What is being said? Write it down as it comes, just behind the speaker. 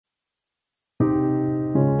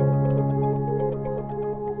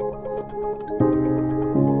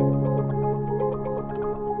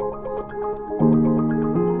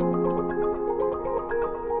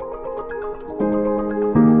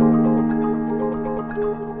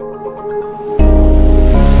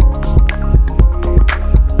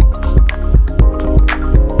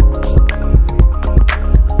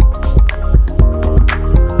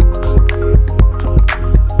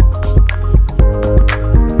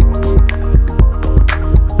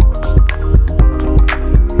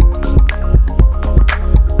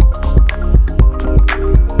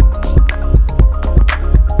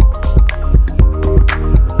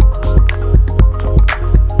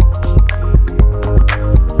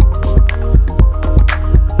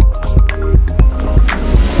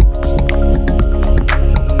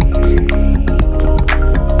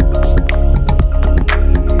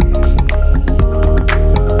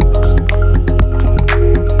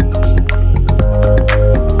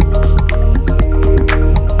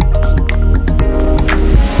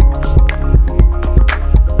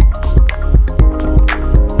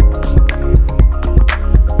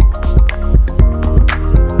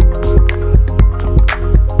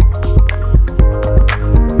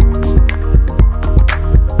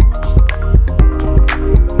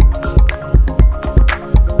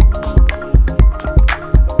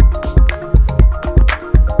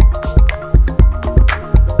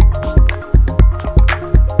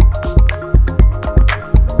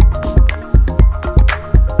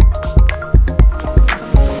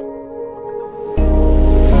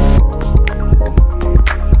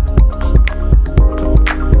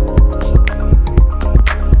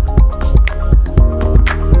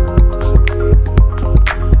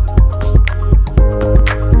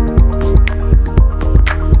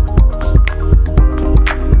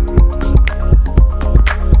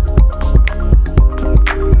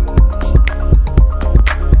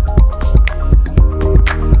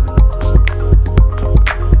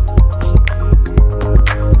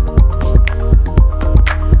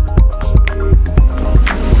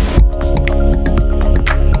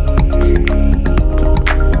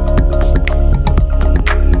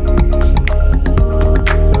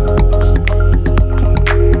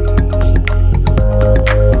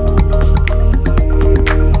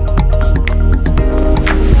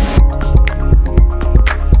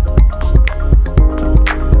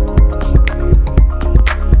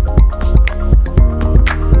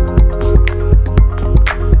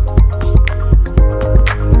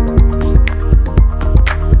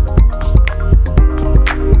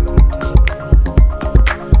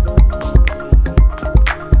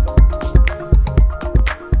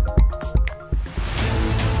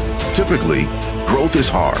Typically, growth is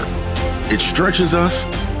hard. It stretches us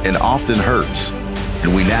and often hurts,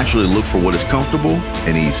 and we naturally look for what is comfortable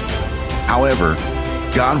and easy. However,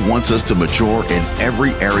 God wants us to mature in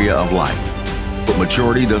every area of life, but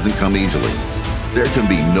maturity doesn't come easily. There can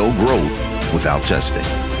be no growth without testing,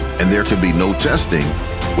 and there can be no testing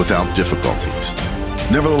without difficulties.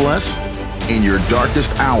 Nevertheless, in your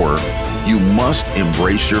darkest hour, you must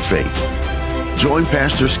embrace your faith. Join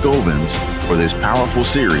Pastor Scovins for this powerful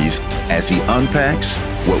series as he unpacks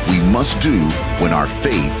what we must do when our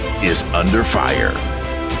faith is under fire.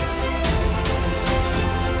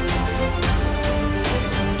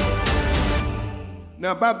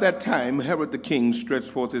 Now about that time, Herod the king stretched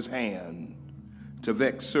forth his hand to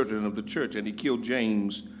vex certain of the church, and he killed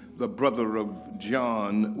James, the brother of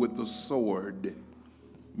John, with the sword.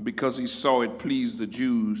 Because he saw it pleased the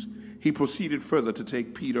Jews, he proceeded further to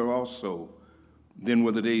take Peter also. Then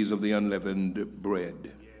were the days of the unleavened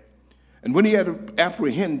bread. And when he had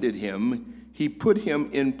apprehended him, he put him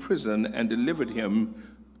in prison and delivered him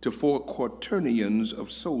to 4 quaternions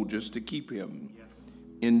of soldiers to keep him,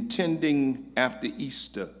 intending after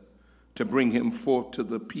Easter to bring him forth to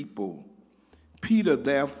the people. Peter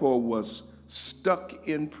therefore was stuck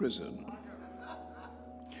in prison,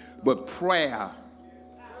 but prayer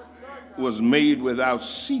was made without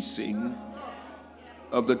ceasing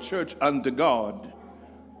of the church unto God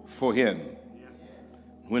for him.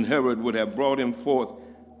 When Herod would have brought him forth,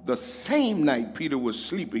 the same night Peter was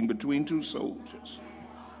sleeping between 2 soldiers,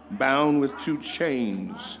 bound with 2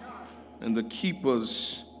 chains, and the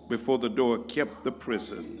keepers before the door kept the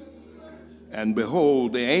prison. And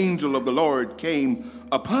behold, the angel of the Lord came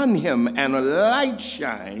upon him, and a light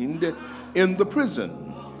shined in the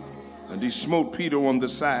prison. And he smote Peter on the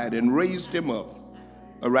side and raised him up.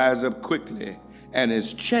 Arise up quickly, and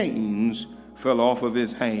his chains fell off of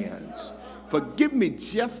his hands. Forgive me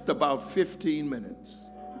just about 15 minutes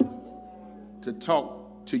to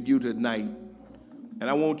talk to you tonight. And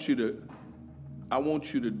I want you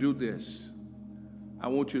to do this. I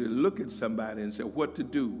want you to look at somebody and say what to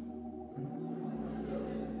do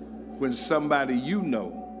when somebody you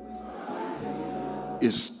know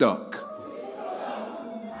is stuck.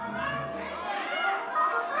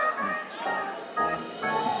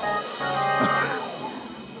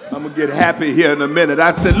 I'm going to get happy here in a minute.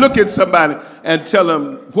 I said, look at somebody and tell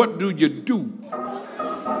them, what do you do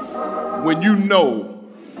when you know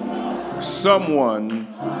someone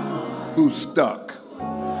who's stuck?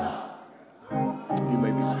 You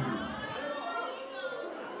may be seated.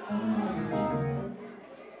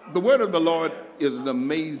 The word of the Lord is an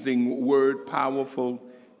amazing word, powerful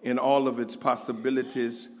in all of its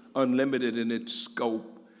possibilities, unlimited in its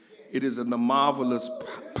scope. It is a marvelous,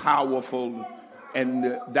 powerful,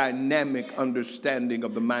 and dynamic understanding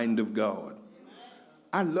of the mind of God.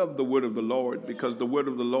 I love the word of the Lord because the word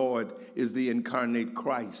of the Lord is the incarnate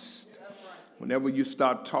Christ. Whenever you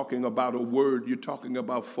start talking about a word, you're talking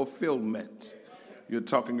about fulfillment. You're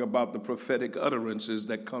talking about the prophetic utterances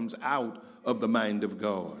that comes out of the mind of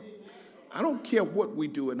God. I don't care what we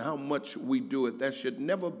do and how much we do it. There should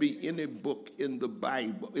never be any book in the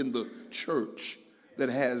Bible, in the church, that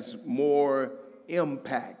has more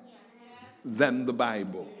impact than the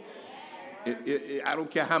Bible. I don't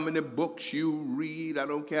care how many books you read. I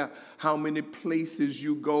don't care how many places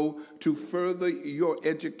you go to further your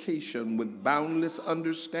education with boundless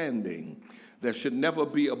understanding. There should never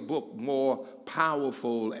be a book more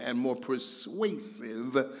powerful and more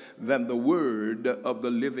persuasive than the Word of the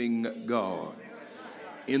living God.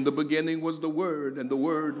 In the beginning was the Word, and the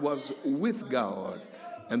Word was with God,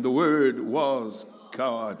 and the Word was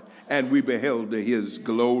God, and we beheld his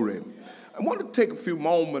glory. I want to take a few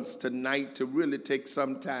moments tonight to really take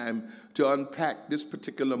some time to unpack this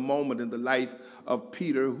particular moment in the life of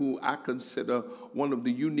Peter, who I consider one of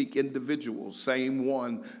the unique individuals, same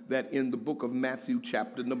one that in the book of Matthew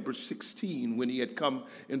chapter number 16, when he had come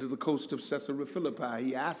into the coast of Caesarea Philippi,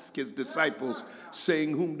 he asked his disciples,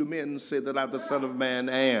 saying, whom do men say that I, the Son of Man,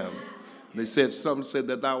 am? They said, some said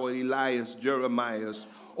that thou art Elias, Jeremiah,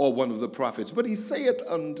 or one of the prophets. But he saith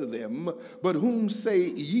unto them, but whom say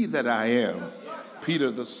ye that I am? Peter,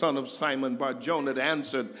 the son of Simon Bar-Jonah,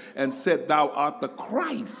 answered and said, thou art the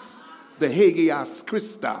Christ, the Hagios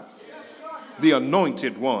Christos, the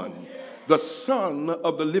anointed one, the Son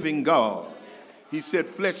of the living God. He said,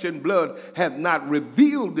 flesh and blood hath not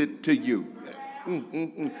revealed it to you.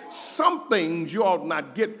 Some things you ought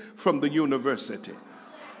not get from the university.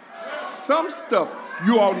 Some stuff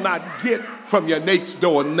you ought not get from your next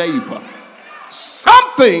door neighbor.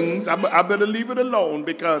 Some things I better leave it alone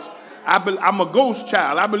because I'm a ghost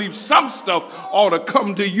child. I believe some stuff ought to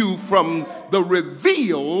come to you from the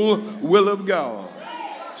revealed will of God.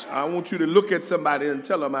 So I want you to look at somebody and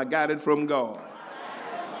tell them, I got it from God.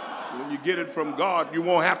 When you get it from God, you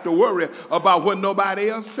won't have to worry about what nobody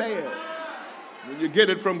else says. When you get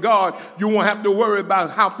it from God, you won't have to worry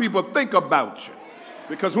about how people think about you.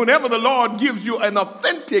 Because whenever the Lord gives you an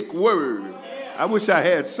authentic word, I wish I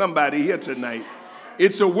had somebody here tonight.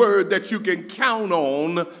 It's a word that you can count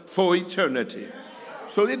on for eternity.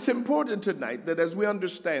 So it's important tonight that as we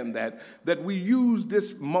understand that we use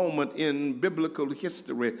this moment in biblical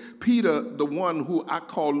history. Peter, the one who I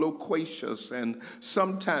call loquacious and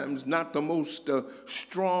sometimes not the most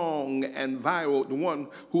strong and viral, the one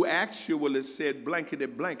who actually said blankety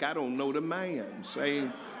blank, I don't know the man.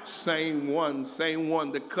 Same one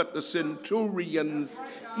that cut the centurion's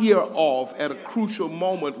ear off at a crucial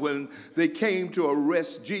moment when they came to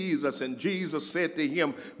arrest Jesus. And Jesus said to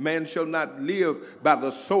him, man shall not live by the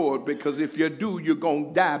sword, because if you do, you're going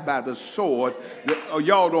to die by the sword.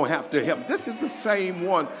 Y'all don't have to help. This is the same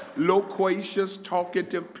one, loquacious,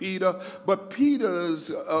 talkative Peter. But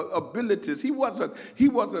Peter's abilities, he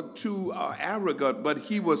wasn't too arrogant, but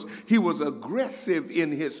he was aggressive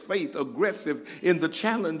in his faith, aggressive in the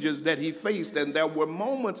challenge that he faced. And there were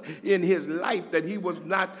moments in his life that he was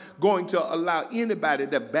not going to allow anybody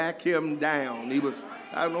to back him down. He was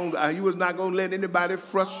not going to let anybody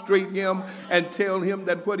frustrate him and tell him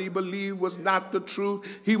that what he believed was not the truth.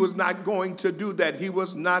 He was not going to do that. He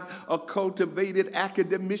was not a cultivated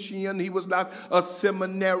academician. He was not a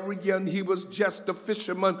seminarian. He was just a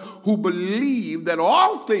fisherman who believed that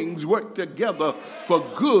all things work together for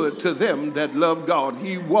good to them that love God.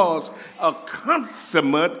 He was a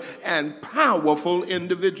consummate and powerful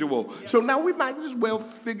individual. So now we might as well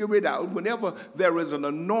figure it out whenever there is an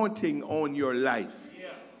anointing on your life.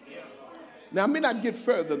 Now, I may not get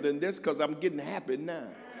further than this because I'm getting happy now.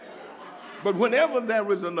 But whenever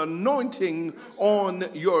there is an anointing on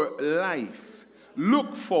your life,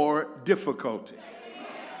 look for difficulty.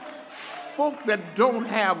 Folk that don't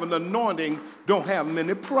have an anointing don't have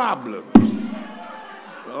many problems.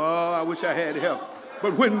 Oh, I wish I had help.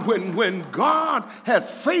 But when God has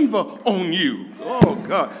favor on you, oh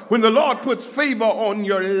God, when the Lord puts favor on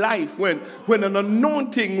your life, when an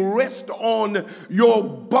anointing rests on your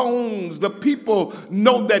bones, the people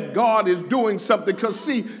know that God is doing something. Because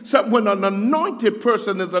see, when an anointed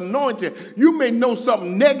person is anointed, you may know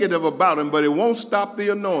something negative about him, but it won't stop the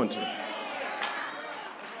anointing.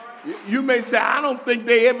 You may say, I don't think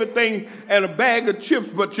they everything and a bag of chips,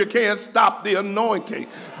 but you can't stop the anointing.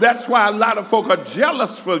 That's why a lot of folk are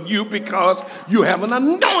jealous for you, because you have an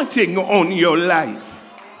anointing on your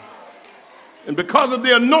life. And because of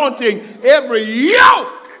the anointing, every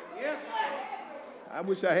yoke. I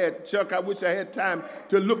wish I had time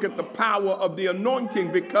to look at the power of the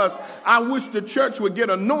anointing, because I wish the church would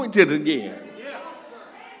get anointed again.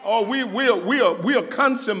 Oh, we are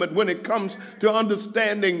consummate when it comes to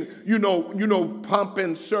understanding, pomp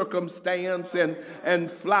and circumstance and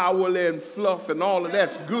flowery and fluff and all of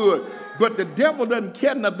that's good. But the devil doesn't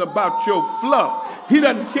care nothing about your fluff. He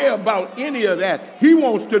doesn't care about any of that. He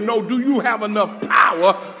wants to know, do you have enough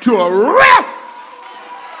power to arrest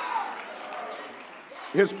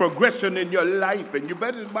his progression in your life? And you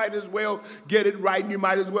might as well get it right. You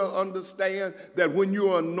might as well understand that when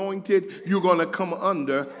you're anointed, you're going to come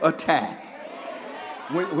under attack.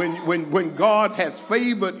 When God has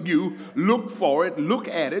favored you, look for it, look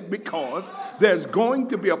at it, because there's going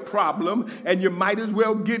to be a problem, and you might as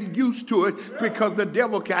well get used to it, because the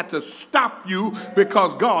devil got to stop you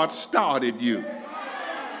because God started you.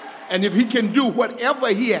 And if he can do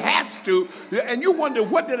whatever he has to, and you wonder,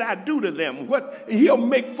 what did I do to them? He'll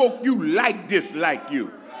make folk you dislike you.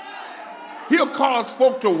 He'll cause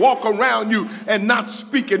folk to walk around you and not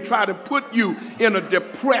speak and try to put you in a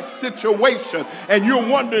depressed situation. And you're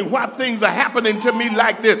wondering why things are happening to me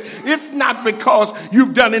like this. It's not because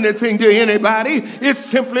you've done anything to anybody. It's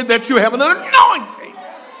simply that you have an anointing.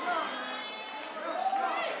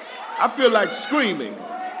 I feel like screaming.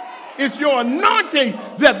 It's your anointing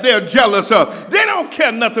that they're jealous of. They don't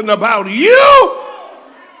care nothing about you.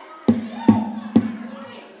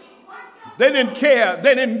 They didn't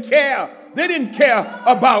care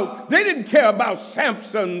about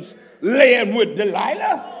Samson's laying with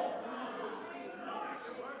Delilah.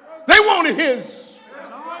 They wanted his.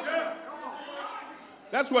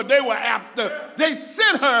 That's what they were after. They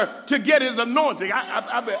sent her to get his anointing.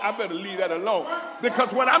 I better leave that alone.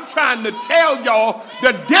 Because what I'm trying to tell y'all,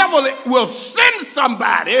 the devil will send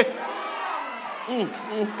somebody.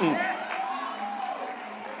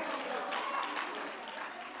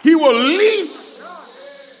 He will lease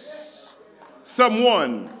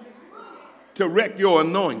someone to wreck your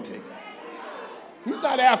anointing. He's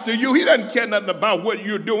not after you. He doesn't care nothing about what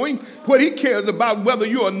you're doing. What he cares about whether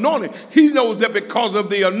you're anointed. He knows that because of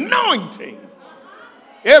the anointing,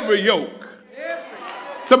 every yoke.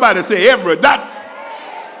 Somebody say every. Not,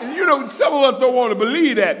 you know, some of us don't want to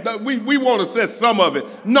believe that. We want to say some of it.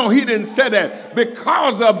 No, he didn't say that.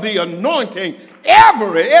 Because of the anointing,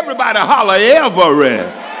 everybody holler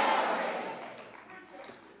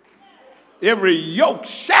every yoke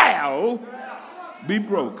shall be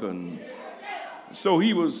broken. So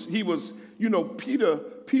he was, you know,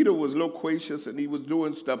 Peter was loquacious, and he was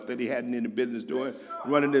doing stuff that he hadn't any business doing,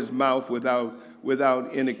 running his mouth without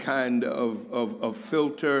any kind of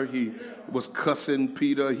filter. He was cussing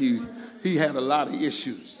Peter. He had a lot of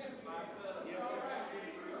issues.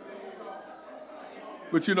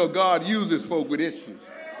 But you know, God uses folk with issues.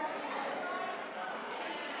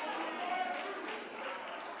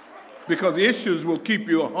 Because issues will keep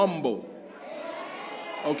you humble.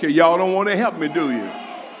 Okay, y'all don't want to help me, do you?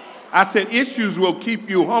 I said issues will keep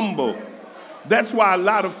you humble. That's why a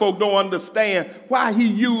lot of folk don't understand why he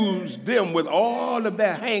used them with all of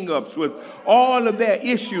their hang-ups, with all of their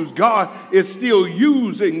issues. God is still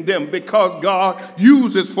using them because God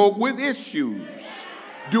uses folk with issues.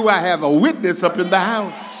 Do I have a witness up in the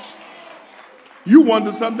house? You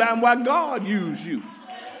wonder sometimes why God used you.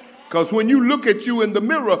 Because when you look at you in the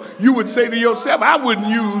mirror, you would say to yourself, I wouldn't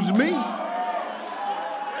use me.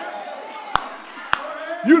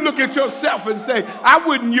 You look at yourself and say, I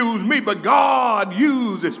wouldn't use me, but God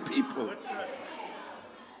uses people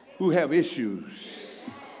who have issues.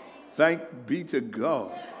 Thank be to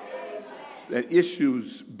God that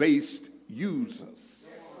issues-based users.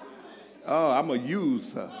 Oh, I'm a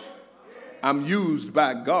user. I'm used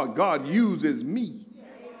by God. God uses me,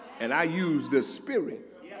 and I use the Spirit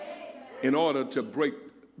in order to break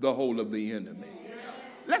the hold of the enemy.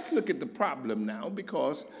 Let's look at the problem now,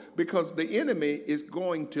 because the enemy is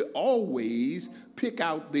going to always pick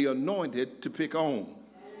out the anointed to pick on.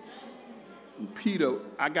 And Peter,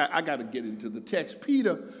 I got to get into the text.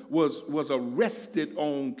 Peter was arrested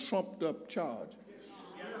on trumped up charges.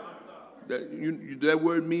 That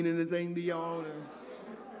word mean anything to y'all?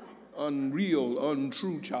 Unreal,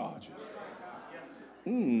 untrue charges.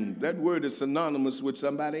 That word is synonymous with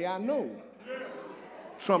somebody I know.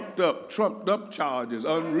 Trumped up charges,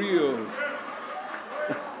 unreal.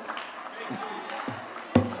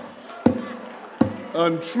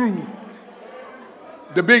 Untrue.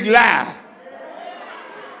 The big lie.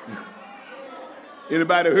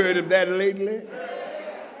 Anybody heard of that lately?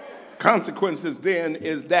 Consequences then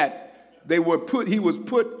is that he was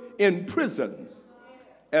put in prison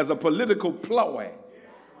as a political ploy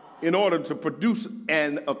in order to produce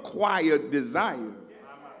an acquired desire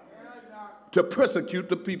to persecute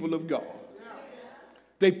the people of God.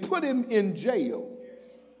 They put him in jail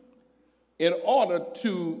in order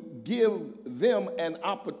to give them an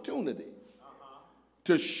opportunity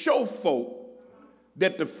to show folk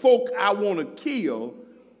that the folk I want to kill,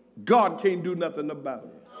 God can't do nothing about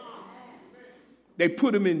it. They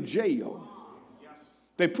put him in jail.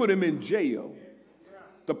 They put him in jail.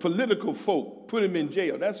 The political folk put him in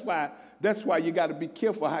jail. That's why you got to be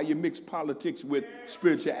careful how you mix politics with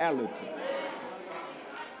spirituality.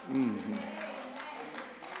 Mm-hmm.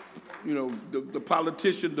 You know, the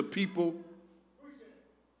politician, the people,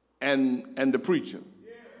 and the preacher.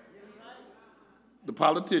 The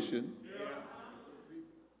politician,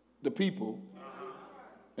 the people,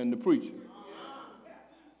 and the preacher.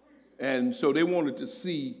 And so they wanted to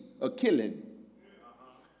see a killing.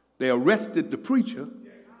 They arrested the preacher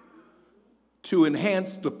to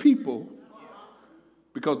enhance the people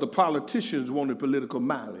because the politicians wanted political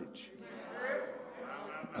mileage.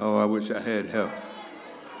 Oh, I wish I had help.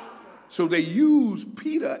 So they used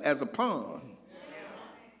Peter as a pawn,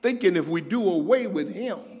 thinking if we do away with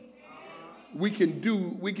him, we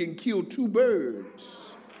can kill two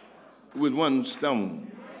birds with one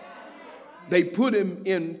stone. They put him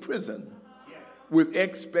in prison with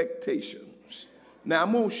expectations. Now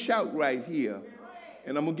I'm going to shout right here,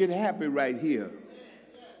 and I'm going to get happy right here.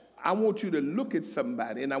 I want you to look at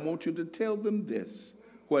somebody, and I want you to tell them this.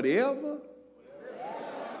 Whatever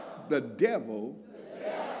the devil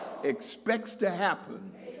expects to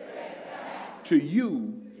happen to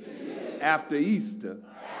you after Easter,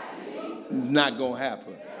 not going to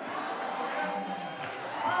happen.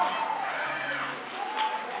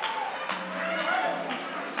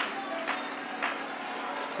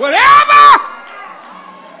 Whatever!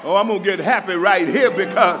 Oh, I'm going to get happy right here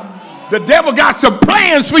because the devil got some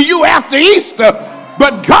plans for you after Easter,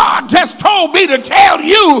 but God just told me to tell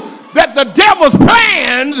you that the devil's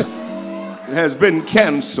plans has been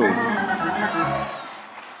canceled.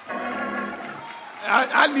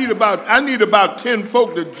 I need about 10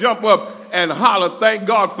 folk to jump up and holler, thank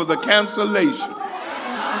God for the cancellation.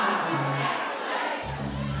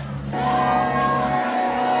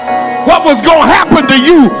 What was going to happen to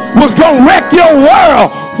you was going to wreck your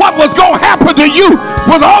world. What was going to happen to you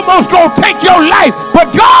was almost going to take your life,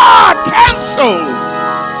 but God canceled.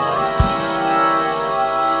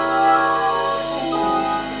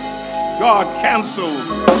 God canceled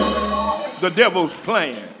the devil's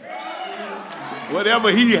plan.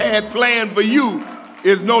 Whatever he had planned for you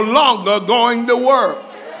is no longer going to work.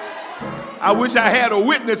 I wish I had a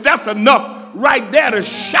witness. That's enough right there to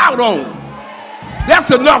shout on.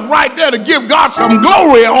 That's enough right there to give God some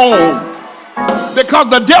glory on. Because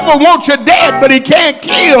the devil wants you dead, but he can't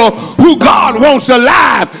kill who God wants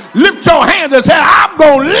alive. Lift your hands and say, I'm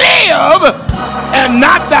going to live and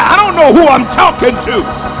not die. I don't know who I'm talking to,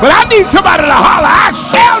 but I need somebody to holler, I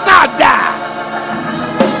shall not die.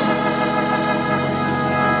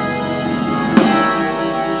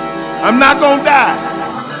 I'm not going to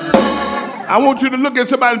die. I want you to look at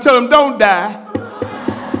somebody and tell them, don't die.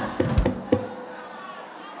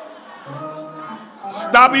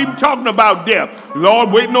 Stop even talking about death.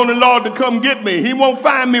 Lord, waiting on the Lord to come get me. He won't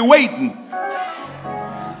find me waiting.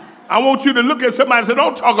 I want you to look at somebody and say,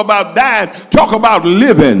 don't talk about dying, talk about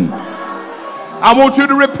living. I want you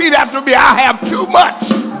to repeat after me, I have too much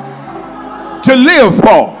to live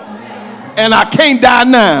for, and I can't die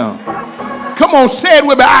now. Come on, say it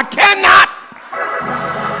with me. I cannot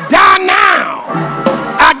die now.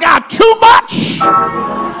 I got too much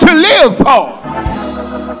to live for.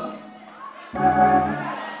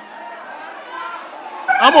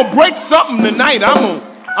 I'm going to break something tonight.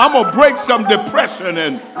 I'm going to break some depression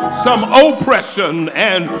and some oppression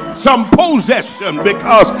and some possession,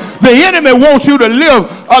 because the enemy wants you to live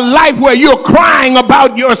a life where you're crying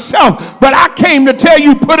about yourself. But I came to tell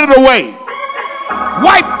you, put it away.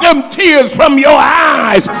 Wipe them tears from your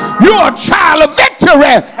eyes. You're a child of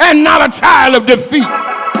victory and not a child of defeat.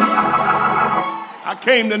 I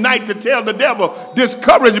came tonight to tell the devil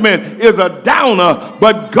discouragement is a downer,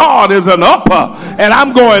 but God is an upper, and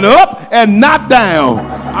I'm going up and not down.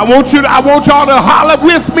 I want y'all to holler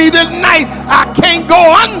with me tonight. I can't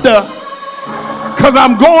go under, because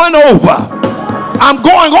I'm going over. I'm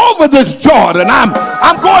going over this Jordan. I'm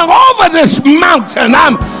going over this mountain.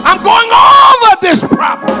 I'm going over this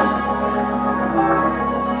problem.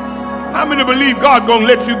 How many believe God gonna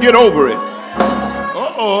let you get over it?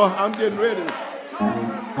 I'm getting ready.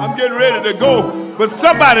 I'm getting ready to go, but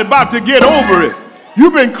somebody about to get over it.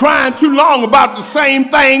 You've been crying too long about the same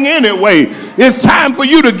thing anyway. It's time for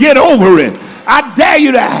you to get over it. I dare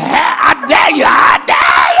you to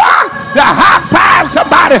high five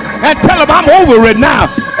somebody and tell them I'm over it now.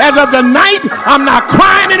 As of the night, I'm not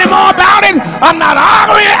crying anymore about it. I'm not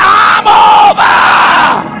arguing. I'm over.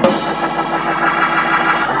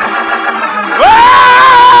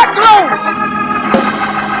 Oh, glory.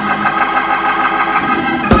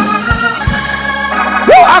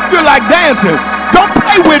 Woo, I feel like dancing. Don't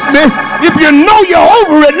play with me. If you know you're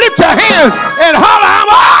over it, lift your hands and holler,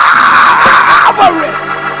 I'm over it.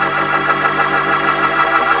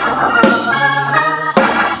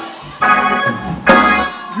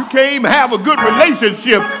 You can't even have a good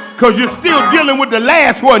relationship because you're still dealing with the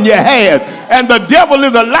last one you had. And the devil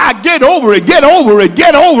is a lie. Get over it. Get over it.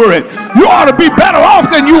 Get over it. You ought to be better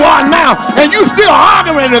off than you are now. And you still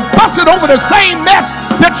arguing and fussing over the same mess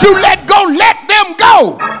that you let go. Let them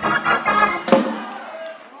go.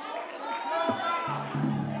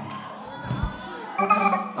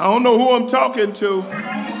 I don't know who I'm talking to,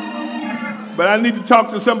 but I need to talk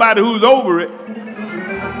to somebody who's over it.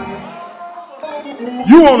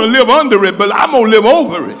 You want to live under it, but I'm going to live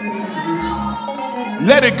over it.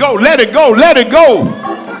 Let it go, let it go, let it go.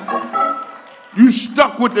 You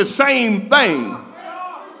stuck with the same thing.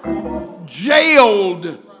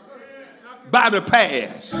 Jailed by the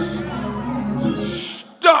past.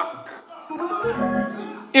 Stuck.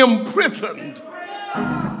 Imprisoned.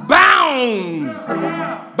 Bound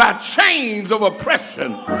by chains of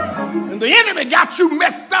oppression. And the enemy got you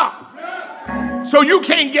messed up, so you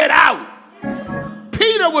can't get out.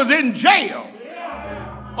 Peter was in jail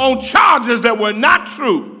on charges that were not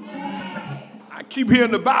true. I keep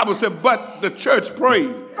hearing the Bible say, but the church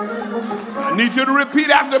prayed. I need you to repeat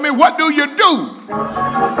after me. What do you do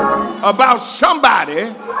about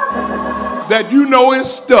somebody that you know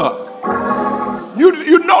is stuck?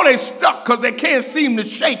 You know they're stuck because they can't seem to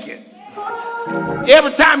shake it.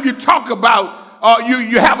 Every time you talk about,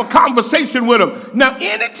 you have a conversation with them. Now,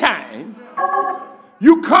 anytime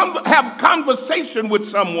you have a conversation with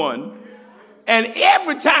someone And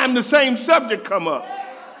every time the same subject come up,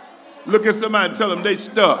 look at somebody and tell them they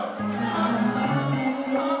stuck.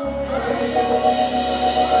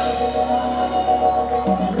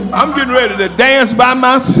 I'm getting ready to dance by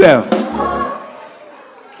myself.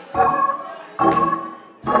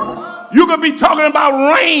 You could be talking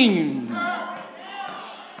about rain,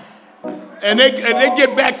 and they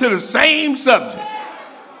get back to the same subject.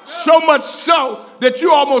 So much so that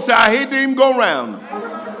you almost say, I hate to even go around them.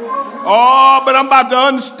 Oh, but I'm about to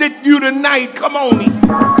unstick you tonight. Come on.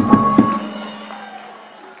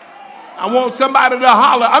 I want somebody to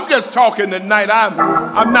holler. I'm just talking tonight.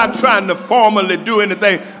 I'm not trying to formally do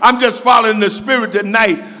anything. I'm just following the Spirit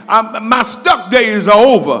tonight. My stuck days are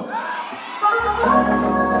over.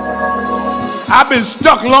 I've been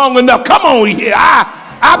stuck long enough. Come on here.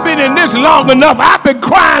 I've been in this long enough. I've been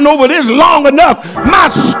crying over this long enough. My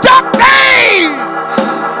stuck days.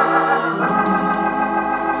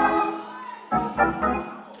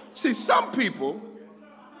 See, some people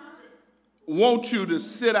want you to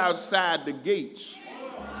sit outside the gates.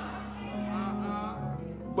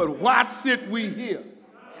 But why sit we here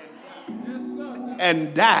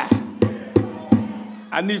and die?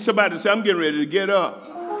 I need somebody to say, I'm getting ready to get up.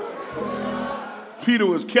 Peter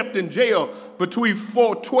was kept in jail between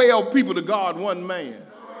 12 people to guard one man.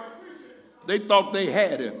 They thought they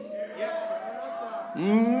had him.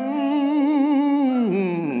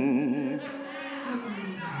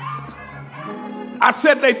 I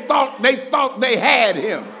said they thought they had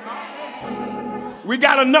him. We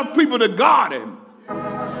got enough people to guard him.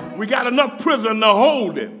 We got enough prison to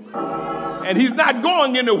hold him. And he's not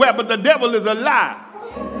going anywhere, but the devil is a lie.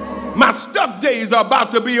 My stuck days are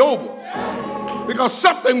about to be over because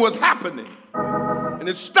something was happening. And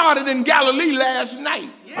it started in Galilee last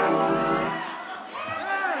night.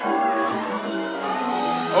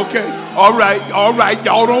 Okay, all right,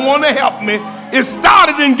 y'all don't want to help me. It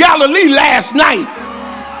started in Galilee last night.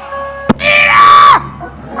 Peter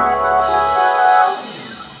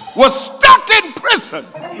was stuck in prison.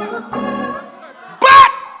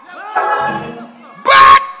 But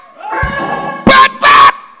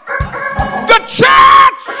the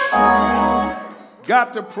church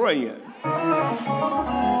got to praying.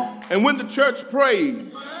 And when the church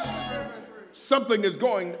prays, something is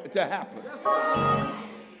going to happen.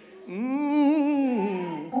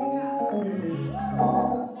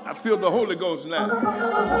 I feel the Holy Ghost now.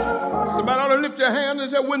 Somebody ought to lift your hand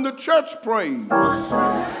and say, when the church prays,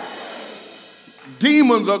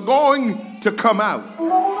 demons are going to come out.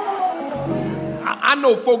 I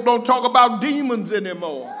know folk don't talk about demons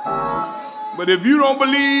anymore. But if you don't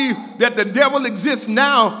believe that the devil exists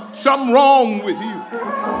now, something wrong with you.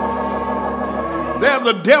 There's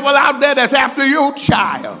a devil out there that's after your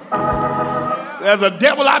child. There's a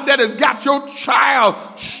devil out there that's got your child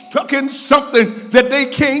stuck in something that they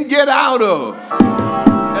can't get out of.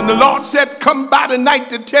 And the Lord said, come by tonight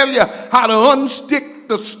to tell you how to unstick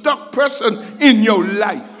the stuck person in your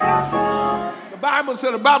life. The Bible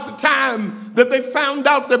said about the time that they found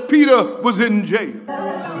out that Peter was in jail,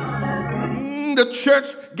 the church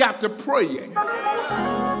got to praying.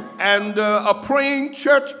 And a praying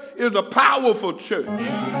church is a powerful church.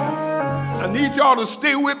 I need y'all to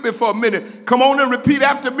stay with me for a minute. Come on and repeat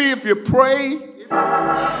after me. If you pray,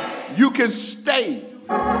 you can stay.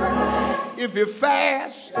 If you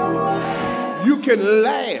fast, you can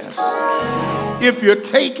last. If you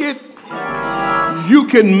take it, you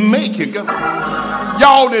can make it.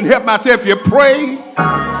 Y'all didn't help myself. If you pray,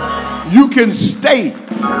 you can stay.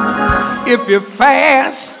 If you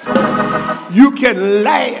fast, you can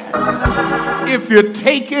last. If you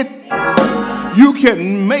take it, you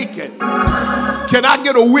can make it. Can I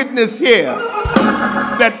get a witness here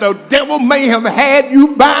that the devil may have had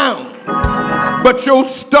you bound, but your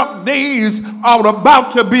stuck days are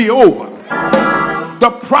about to be over?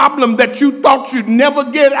 The problem that you thought you'd never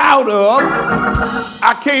get out of,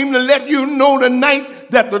 I came to let you know tonight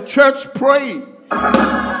that the church prayed.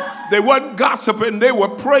 They wasn't gossiping, they were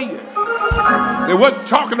praying. They wasn't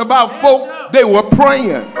talking about folk, they were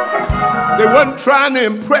praying. They wasn't trying to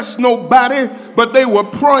impress nobody, but they were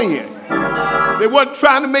praying. They wasn't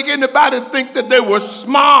trying to make anybody think that they were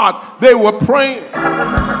smart, they were praying.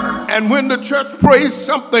 And when the church prays,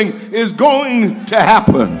 something is going to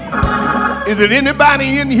happen. Is it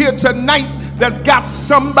anybody in here tonight that's got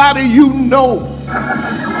somebody you know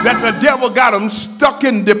that the devil got them stuck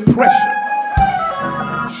in depression,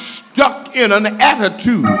 stuck in an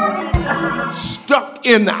attitude, stuck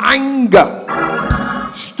in anger,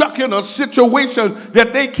 stuck in a situation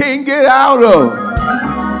that they can't get out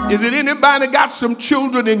of? Is it anybody got some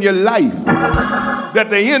children in your life that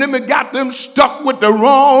the enemy got them stuck with the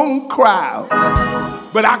wrong crowd.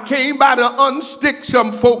 But I came by to unstick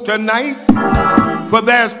some folk tonight, for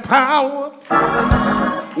there's power,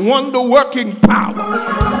 wonder-working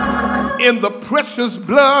power in the precious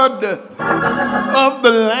blood of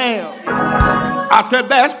the Lamb. I said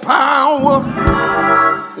there's power,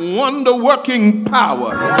 wonder-working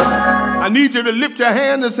power. I need you to lift your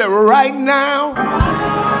hand and say, right now,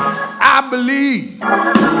 I believe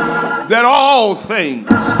that all things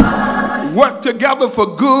work together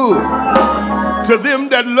for good to them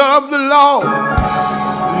that love the Lord.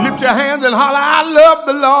 Lift your hands and holler, I love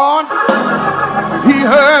the Lord. He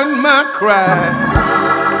heard my cry.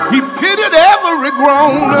 He pitied every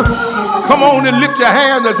groan. Come on and lift your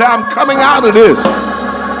hands and say, I'm coming out of this.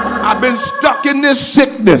 I've been stuck in this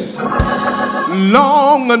sickness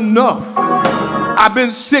long enough. I've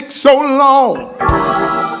been sick so long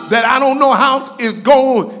that I don't know how it's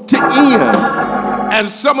going to end. And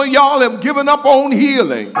some of y'all have given up on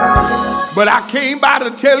healing. But I came by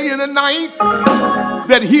to tell you tonight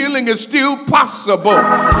that healing is still possible,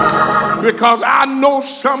 because I know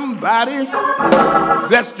somebody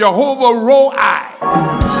that's Jehovah Roi.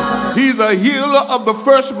 He's a healer of the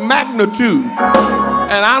first magnitude.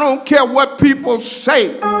 And I don't care what people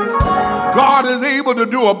say. God is able to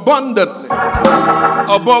do abundantly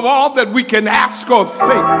above all that we can ask or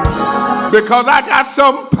think, because I got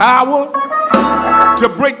some power to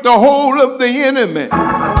break the hold of the enemy.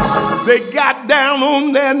 They got down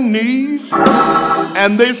on their knees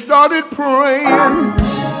and they started praying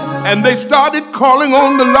and they started calling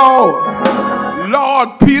on the Lord.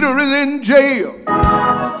 Lord, Peter is in jail,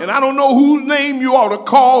 and I don't know whose name you ought to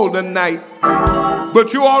call tonight,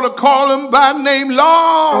 but you ought to call him by name.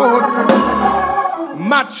 Lord,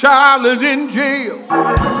 my child is in jail.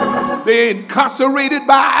 They're incarcerated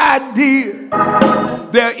by idea.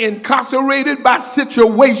 They're incarcerated by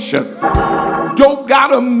situation. Dope got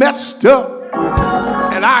them messed up.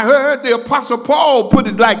 And I heard the Apostle Paul put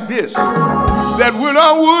it like this, that when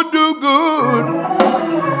I would do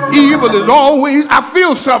good, evil is always, I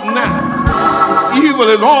feel something now, evil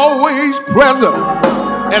is always present.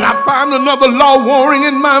 And I find another law warring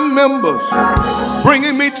in my members,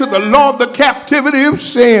 bringing me to the law of the captivity of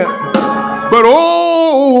sin. But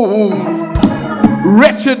oh,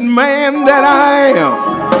 wretched man that I am,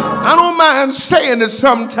 I don't mind saying it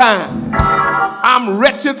sometimes. I'm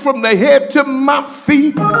wretched from the head to my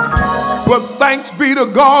feet, but thanks be to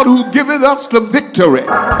God who giveth us the victory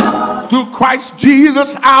through Christ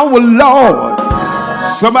Jesus our Lord.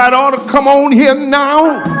 Somebody ought to come on here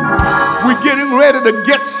now. We're getting ready to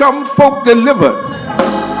get some folk delivered.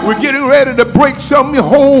 We're getting ready to break some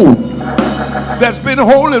hold that's been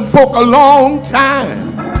holding folk a long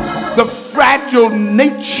time. The fragile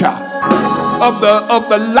nature of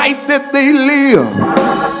the life that they live,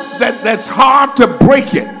 that's hard to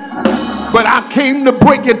break it. But I came to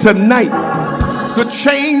break it tonight. The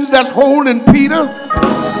chains that's holding Peter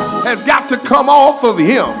has got to come off of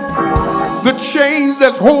him. The chains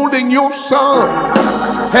that's holding your son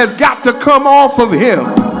has got to come off of him.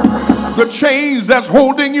 The chains that's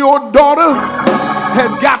holding your daughter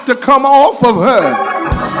has got to come off of her.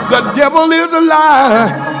 The devil is a liar.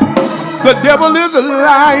 The devil is a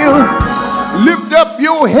liar. Lift up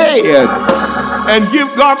your head and give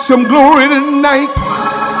God some glory tonight,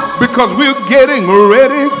 because we're getting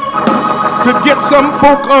ready to get some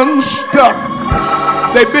folk unstuck.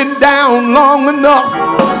 They've been down long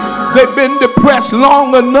enough. They've been depressed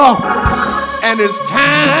long enough. And it's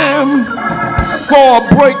time for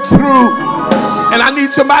a breakthrough. And I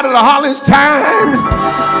need somebody to holler, it's time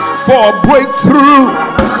for a breakthrough.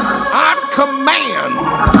 I command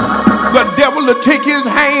the devil to take his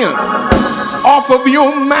hand off of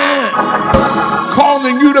your mind,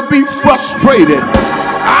 causing you to be frustrated.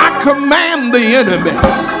 I command the enemy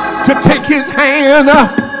to take his hand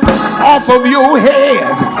off of your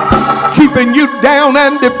head, keeping you down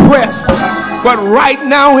and depressed. But right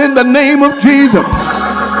now, in the name of Jesus,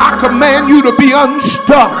 I command you to be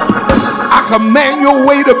unstuck. I command your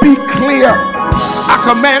way to be clear. I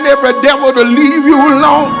command every devil to leave you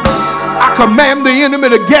alone. I command the enemy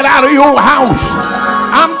to get out of your house.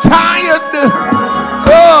 I'm tired.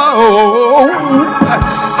 Oh,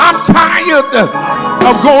 I'm tired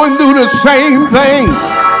of going through the same thing.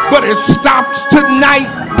 But it stops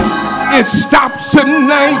tonight. It stops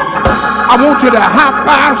tonight. I want you to high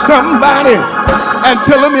five somebody and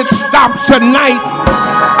tell them it stops tonight.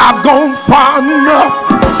 I've gone far enough.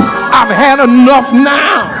 I've had enough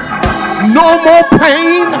now. No more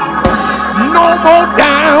pain. No more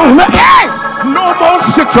down. Hey, no more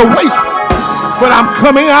situation. But I'm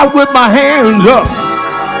coming out with my hands up.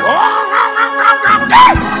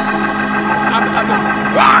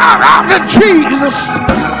 to Jesus.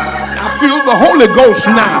 I feel the Holy Ghost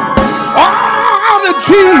now. All to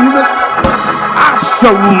Jesus. I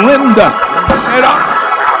surrender. And all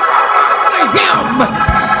to him.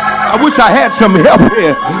 I wish I had some help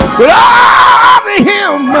here. But all to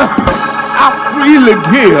him I freely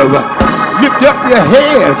give. Lift up your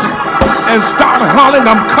heads and start hollering,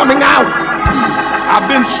 I'm coming out. I've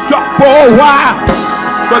been stuck for a while,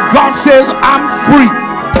 but God says I'm free.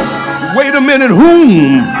 Wait a minute,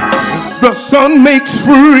 whom the Son makes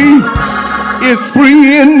free is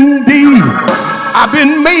free indeed. I've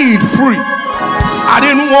been made free. I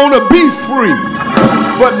didn't want to be free,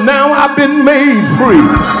 but now I've been made free.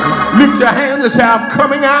 Lift your hands and say, I'm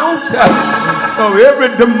coming out of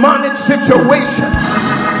every demonic situation.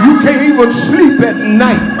 You can't even sleep at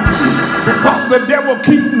night because the devil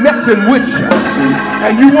keep messing with you,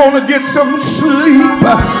 and you want to get some sleep,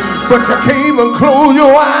 but you can't even close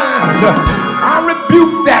your eyes. I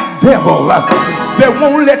rebuke that devil that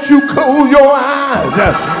won't let you close your eyes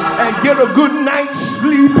and get a good night's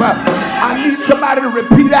sleep. I need somebody to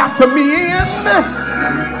repeat after me.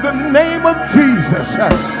 In the name of Jesus,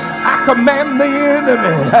 I command the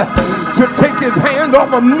enemy to take his hands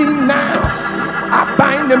off of me now. I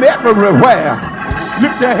bind him everywhere.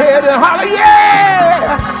 Lift your head and holler,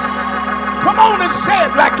 yeah! Come on and say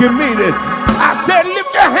it like you mean it. I said,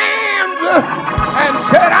 lift your hands and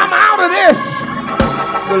said, I'm out of this.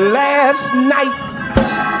 The last night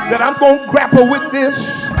that I'm going to grapple with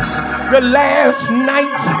this, the last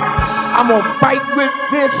night I'm going to fight with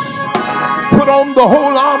this. Put on the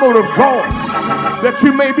whole armor of God that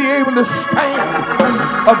you may be able to stand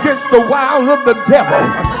against the wiles of the devil.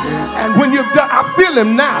 And when you've done, I feel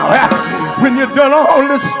him now. When you've done all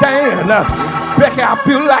to stand, Becky, I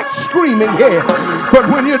feel like screaming here. But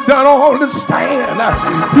when you've done all to stand,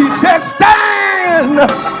 he says, stand.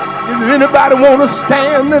 Does anybody want to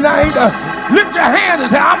stand tonight? Lift your hand and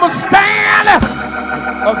say, I'm going to stand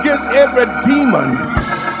against every demon.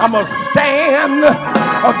 I'm going to stand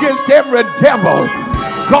against every devil.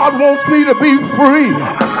 God wants me to be free.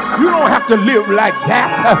 You don't have to live like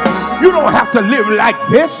that. You don't have to live like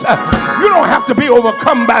this. You don't have to be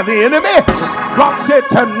overcome by the enemy. God said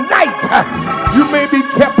tonight you may be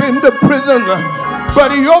kept in the prison,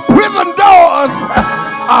 but your prison doors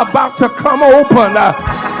are about to come open.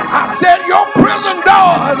 I said your prison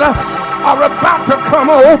doors are about to come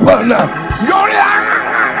open. Your life,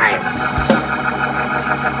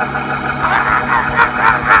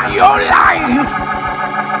 your life.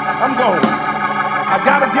 I'm going. I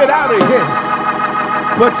gotta get out of here.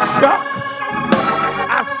 But Chuck,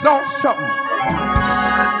 I saw something.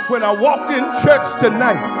 When I walked in church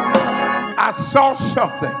tonight, I saw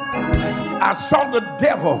something. I saw the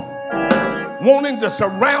devil wanting to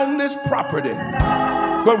surround this property.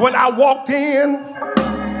 But when I walked in,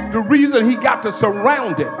 the reason he got to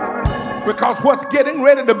surround it, because what's getting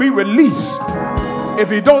ready to be released, if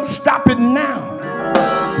he don't stop it now,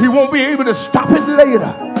 he won't be able to stop it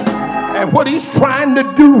later. And what he's trying to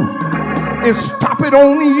do is stop it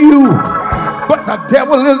on you. But the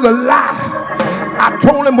devil is a lie. I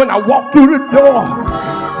told him when I walked through the door,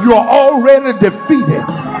 you are already defeated.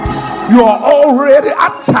 You are already,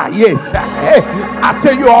 I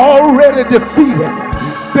said you're already defeated.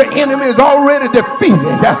 The enemy is already defeated.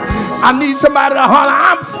 I need somebody to holler,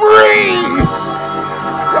 I'm free.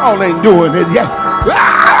 Y'all ain't doing it yet.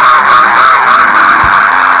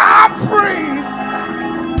 I'm free.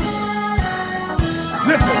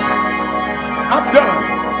 Listen, I'm done.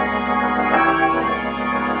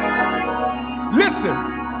 Listen.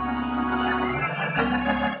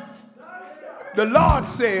 The Lord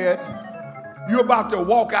said, you're about to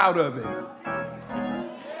walk out of it.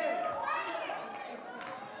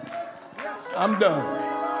 I'm done.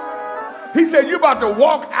 He said, you're about to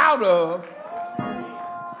walk out of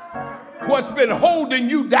what's been holding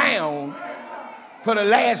you down for the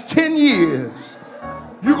last 10 years.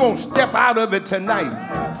 You're going to step out of it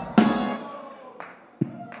tonight.